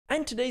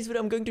And today's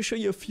video I'm going to show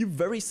you a few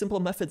very simple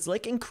methods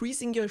like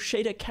increasing your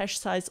shader cache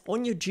size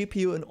on your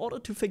GPU in order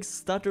to fix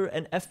stutter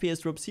and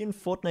FPS drops here in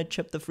Fortnite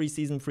Chapter 3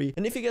 Season 3.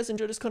 And if you guys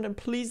enjoy this content,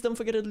 please don't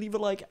forget to leave a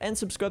like and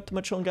subscribe to my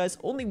channel, guys.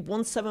 Only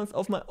 1/7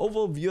 of my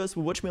overall viewers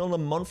will watch me on a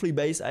monthly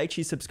basis. I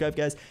actually subscribe,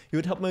 guys. You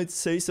would help me out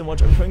so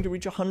much. I'm trying to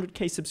reach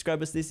 100k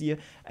subscribers this year,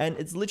 and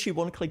it's literally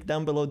one click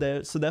down below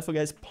there. So therefore,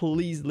 guys,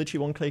 please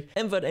literally one click.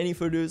 And without any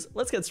further ado,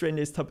 let's get straight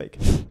into this topic.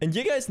 And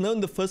you guys know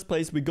in the first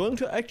place, we're going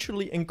to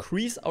actually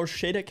increase our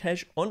shader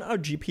cache on our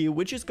GPU,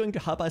 which is going to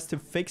help us to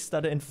fix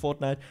stutter in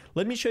Fortnite.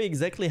 Let me show you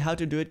exactly how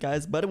to do it,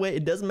 guys. By the way,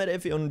 it doesn't matter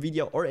if you're on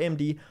Nvidia or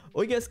AMD.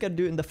 All you guys gotta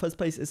do in the first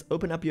place is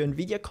open up your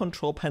Nvidia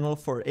control panel.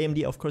 For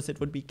AMD, of course, it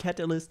would be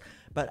Catalyst,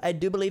 but I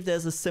do believe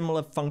there's a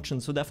similar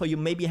function, so therefore you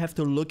maybe have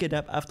to look it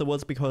up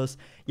afterwards, because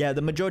yeah,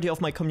 the majority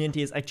of my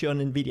community is actually on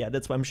Nvidia.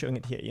 That's why I'm showing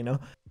it here, you know.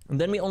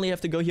 And then we only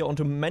have to go here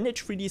onto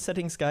manage 3D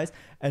settings, guys,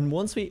 and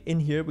once we're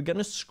in here, we're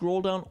gonna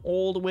scroll down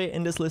all the way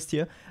in this list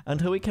here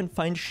until we can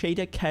find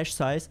shader cache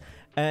size.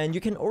 And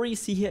you can already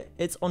see here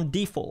it's on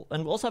default,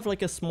 and we also have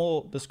like a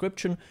small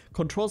description: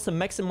 controls the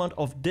maximum amount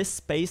of disk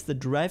space the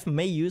drive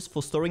may use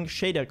for storing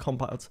shader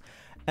compiles.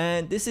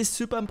 And this is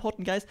super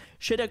important, guys.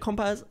 Shader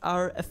compiles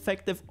are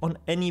effective on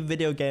any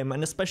video game,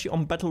 and especially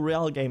on battle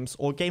royale games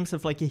or games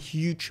with like a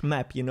huge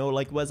map, you know,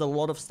 like where there's a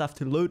lot of stuff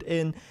to load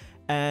in.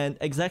 And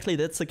exactly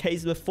that's the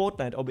case with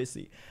Fortnite,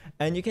 obviously.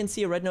 And you can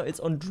see right now it's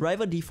on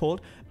driver default,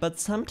 but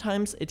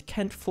sometimes it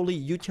can't fully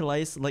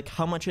utilize like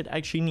how much it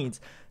actually needs.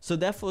 So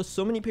therefore,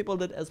 so many people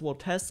did as well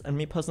tests, and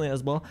me personally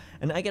as well.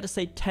 And I gotta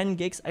say 10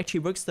 gigs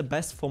actually works the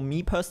best for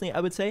me personally, I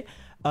would say.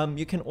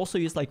 You can also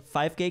use like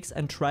 5 gigs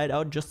and try it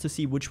out just to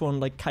see which one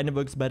like kind of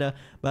works better.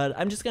 But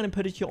I'm just gonna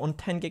put it here on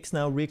 10 gigs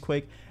now real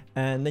quick.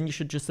 And then you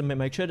should just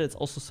make sure that it's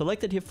also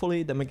selected here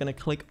fully. Then we're gonna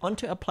click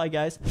onto apply,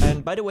 guys.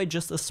 And by the way,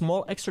 just a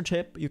small extra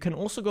tip, you can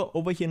also go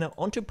over here now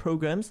onto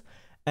programs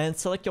and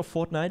select your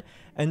Fortnite,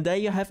 and there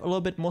you have a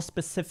little bit more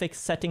specific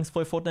settings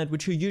for Fortnite,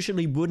 which you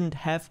usually wouldn't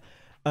have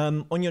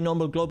on your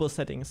normal global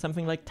settings.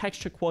 Something like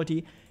texture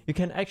quality, you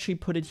can actually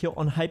put it here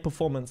on high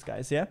performance,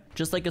 guys. Yeah,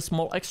 just like a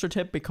small extra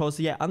tip, because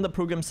yeah, under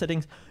program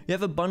settings you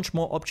have a bunch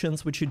more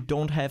options which you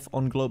don't have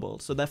on global.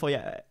 So therefore,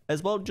 yeah,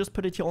 as well, just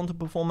put it here onto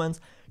performance.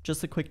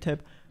 Just a quick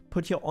tip,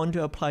 put here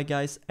onto apply,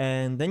 guys,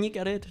 and then you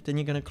get it. Then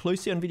you're gonna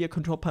close your Nvidia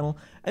control panel,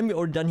 and we're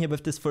already done here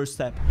with this first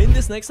step. In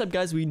this next step,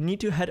 guys, we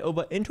need to head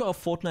over into our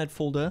Fortnite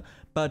folder,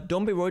 but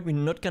don't be worried, we're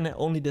not gonna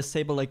only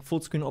disable like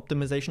full screen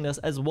optimization. There's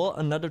as well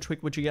another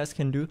trick which you guys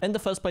can do. In the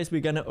first place,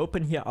 we're gonna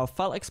open here our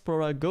file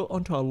explorer, go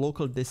onto our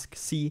local disk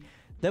C.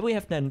 There we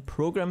have then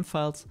program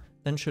files,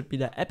 then should be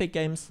the Epic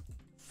Games,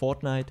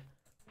 Fortnite,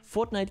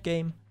 Fortnite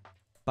game,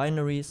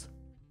 binaries,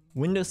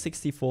 Windows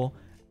 64.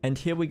 And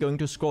here we're going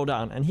to scroll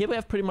down, and here we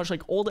have pretty much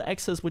like all the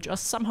access which are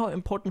somehow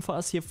important for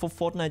us here for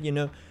Fortnite, you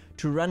know,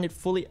 to run it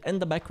fully in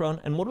the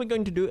background. And what we're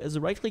going to do is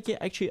right click here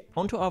actually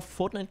onto our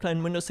Fortnite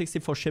client Windows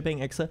 64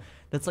 shipping exe.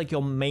 That's like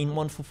your main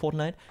one for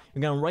Fortnite.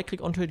 You're gonna right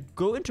click onto it,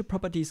 go into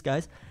properties,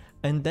 guys,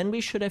 and then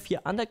we should have here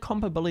under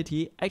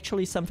compatibility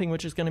actually something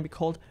which is going to be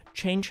called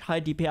change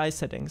high DPI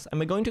settings, and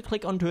we're going to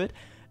click onto it.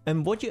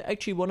 And what you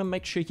actually want to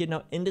make sure here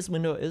now in this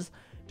window is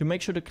to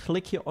make sure to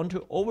click here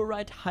onto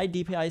override high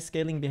DPI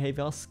scaling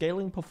behavior,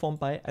 scaling performed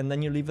by, and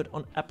then you leave it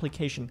on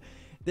application.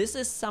 This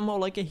is somehow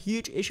like a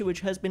huge issue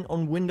which has been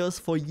on Windows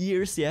for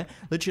years, yeah.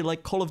 Literally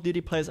like Call of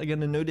Duty players are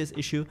gonna know this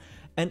issue.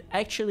 And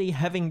actually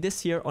having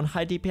this here on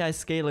high DPI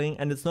scaling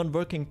and it's not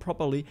working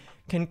properly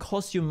can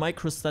cause you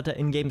micro stutter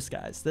in games,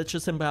 guys. That's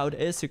just simply how it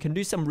is. You can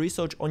do some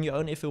research on your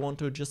own if you want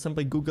to. Just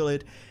simply Google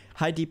it,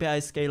 high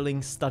DPI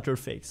scaling stutter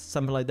fix,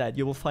 something like that.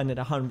 You will find it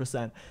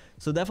 100%.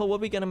 So therefore what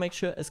we're gonna make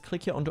sure is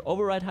click here onto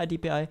override high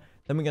DPI,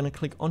 then we're gonna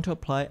click onto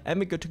apply, and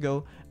we're good to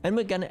go. And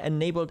we're gonna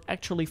enable it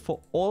actually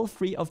for all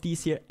 3 of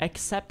these here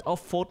except our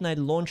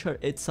Fortnite launcher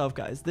itself,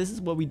 guys. This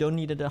is where we don't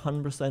need it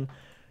 100%.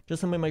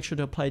 Just let me make sure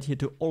to apply it here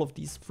to all of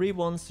these 3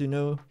 ones, you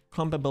know,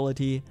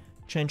 compatibility,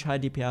 change high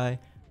DPI,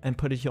 and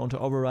put it here onto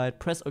override,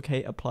 press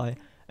OK, apply.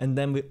 And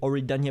then we're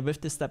already done here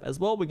with this step as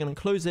well. We're gonna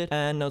close it,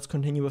 and now let's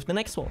continue with the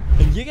next one.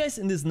 And you guys,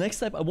 in this next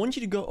step, I want you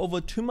to go over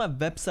to my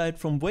website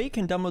from where you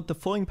can download the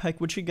following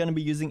pack, which you're gonna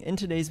be using in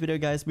today's video,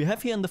 guys. We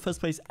have here in the first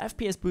place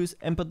FPS boost,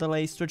 input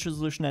delay, stretch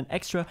resolution, and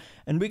extra.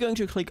 And we're going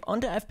to click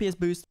onto FPS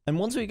boost. And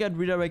once we get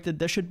redirected,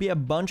 there should be a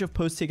bunch of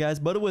posts here,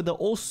 guys. By the way, they're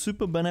all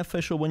super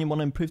beneficial when you want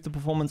to improve the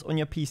performance on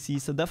your PC.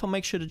 So therefore,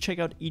 make sure to check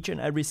out each and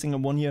every single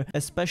one here.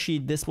 Especially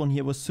this one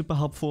here was super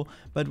helpful.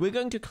 But we're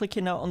going to click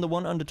here now on the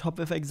one on the top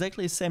with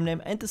exactly the same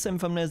name and the same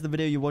thumbnail as the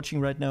video you're watching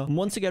right now. And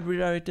once you get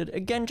redirected,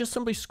 again, just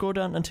simply scroll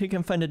down until you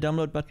can find a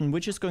download button,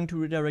 which is going to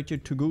redirect you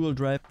to Google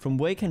Drive, from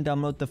where you can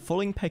download the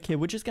following pack here,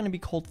 which is going to be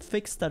called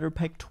Fix Stutter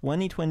Pack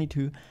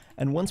 2022.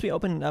 And once we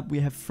open it up, we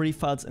have 3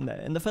 files in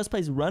there. In the first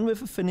place, run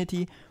with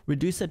affinity,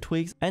 reducer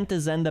tweaks, and the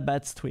Xander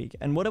bats tweak.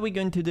 And what are we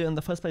going to do in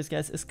the first place,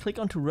 guys, is click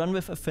on to run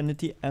with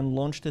affinity and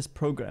launch this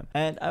program.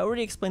 And I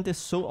already explained this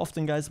so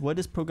often, guys, why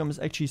this program is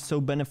actually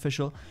so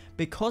beneficial,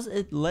 because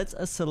it lets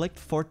us select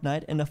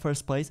Fortnite in the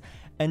first place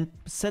and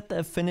set the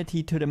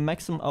affinity to the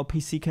maximum our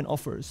PC can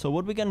offer. So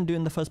what we're gonna do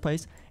in the first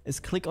place is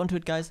click onto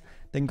it, guys,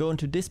 then go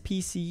into this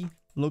PC,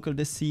 local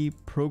disk C,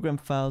 program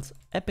files,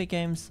 Epic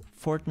Games,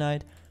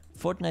 Fortnite,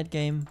 Fortnite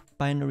game,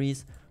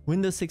 binaries,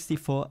 Windows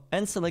 64,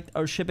 and select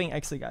our shipping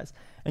exe, guys.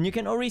 And you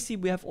can already see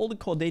we have all the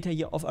core data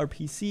here of our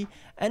PC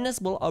and as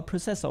well our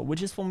processor,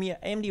 which is for me an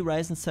AMD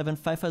Ryzen 7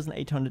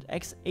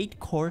 5800X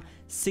 8-core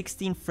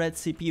 16-thread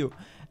CPU.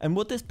 And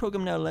what this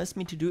program now allows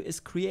me to do is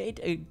create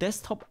a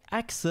desktop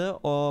exe,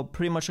 or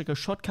pretty much like a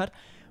shortcut,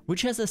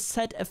 which has a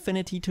set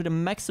affinity to the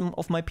maximum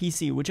of my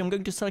PC, which I'm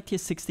going to select here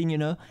 16, you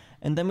know,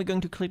 and then we're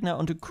going to click now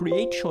onto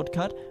create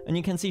shortcut, and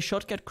you can see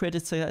shortcut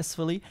created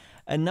successfully.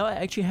 And now I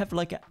actually have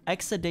like an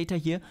exe data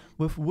here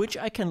with which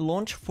I can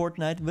launch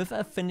Fortnite with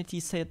affinity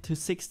set to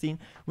 16,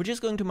 which is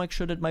going to make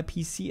sure that my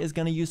PC is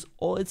going to use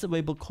all its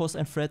available cores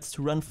and threads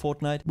to run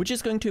Fortnite, which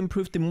is going to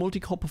improve the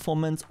multi-core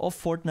performance of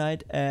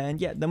Fortnite.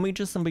 And yeah, then we're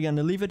just simply going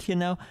to leave it here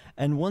now.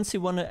 And once you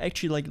want to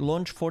actually like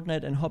launch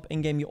Fortnite and hop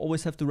in game, you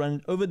always have to run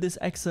it over this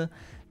exe.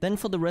 Then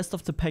for the rest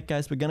of the pack,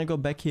 guys, we're gonna go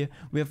back here.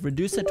 We have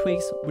reducer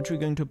tweaks, which we're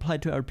going to apply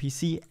to our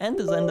PC, and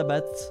the Xander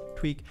bats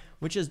tweak,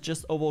 which is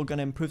just overall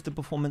gonna improve the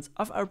performance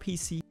of our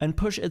PC and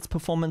push its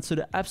performance to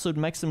the absolute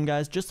maximum,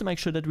 guys, just to make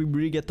sure that we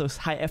really get those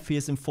high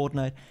FPS in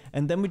Fortnite.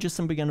 And then we're just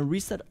simply gonna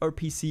reset our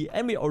PC,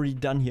 and we're already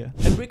done here.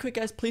 And real quick,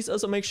 guys, please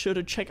also make sure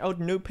to check out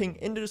NoPing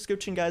in the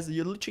description, guys.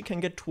 You literally can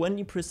get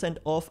 20%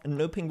 off, and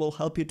NoPing will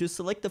help you to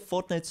select the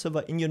Fortnite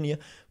server in your near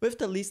with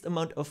the least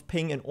amount of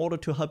ping in order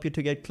to help you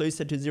to get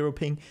closer to 0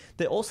 ping.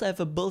 They also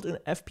have a built-in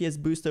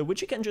FPS booster, which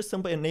you can just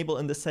simply enable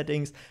in the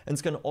settings, and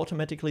it's going to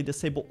automatically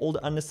disable all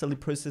the unnecessary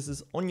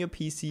processes on your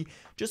PC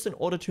just in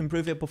order to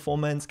improve your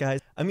performance, guys.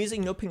 I'm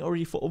using NoPing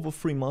already for over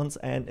 3 months,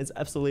 and it's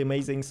absolutely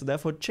amazing, so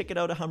therefore check it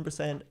out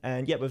 100%.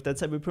 And yeah, with that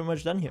said, we're pretty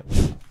much done here.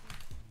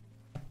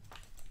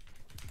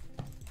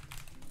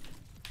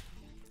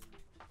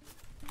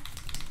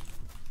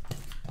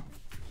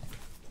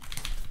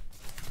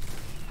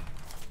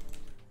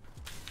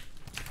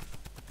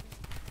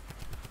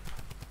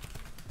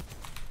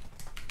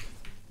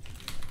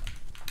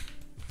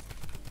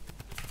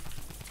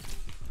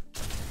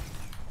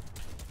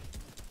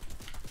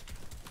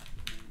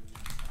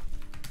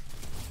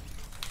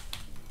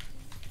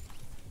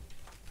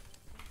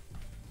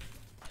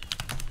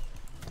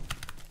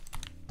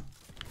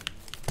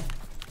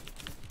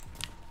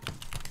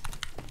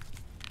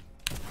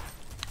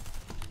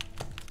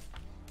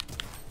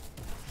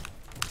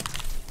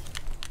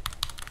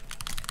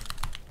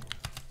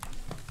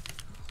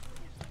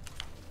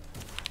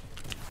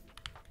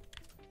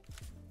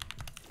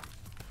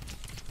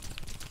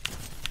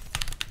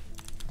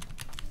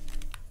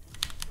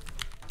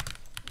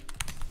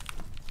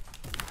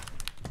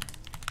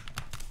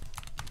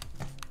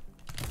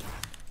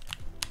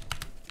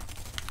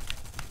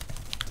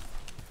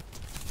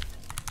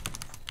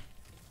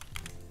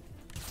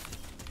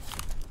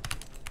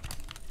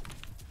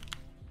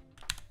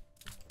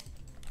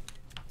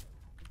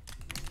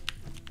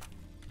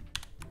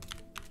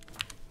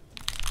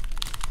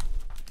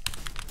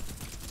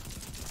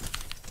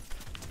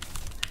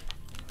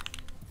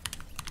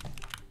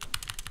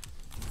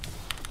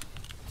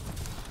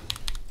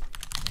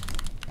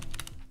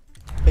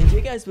 And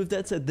yeah, guys, with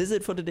that said, this is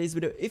it for today's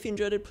video. If you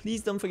enjoyed it,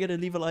 please don't forget to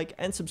leave a like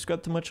and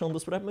subscribe to my channel.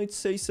 That's what I might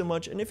say so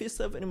much. And if you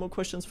still have any more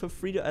questions, feel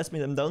free to ask me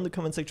them down in the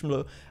comment section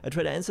below. I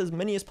try to answer as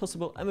many as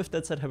possible. And with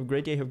that said, have a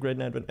great day, have a great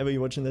night whenever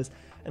you're watching this.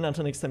 And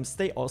until next time,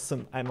 stay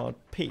awesome. I'm out.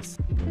 Peace.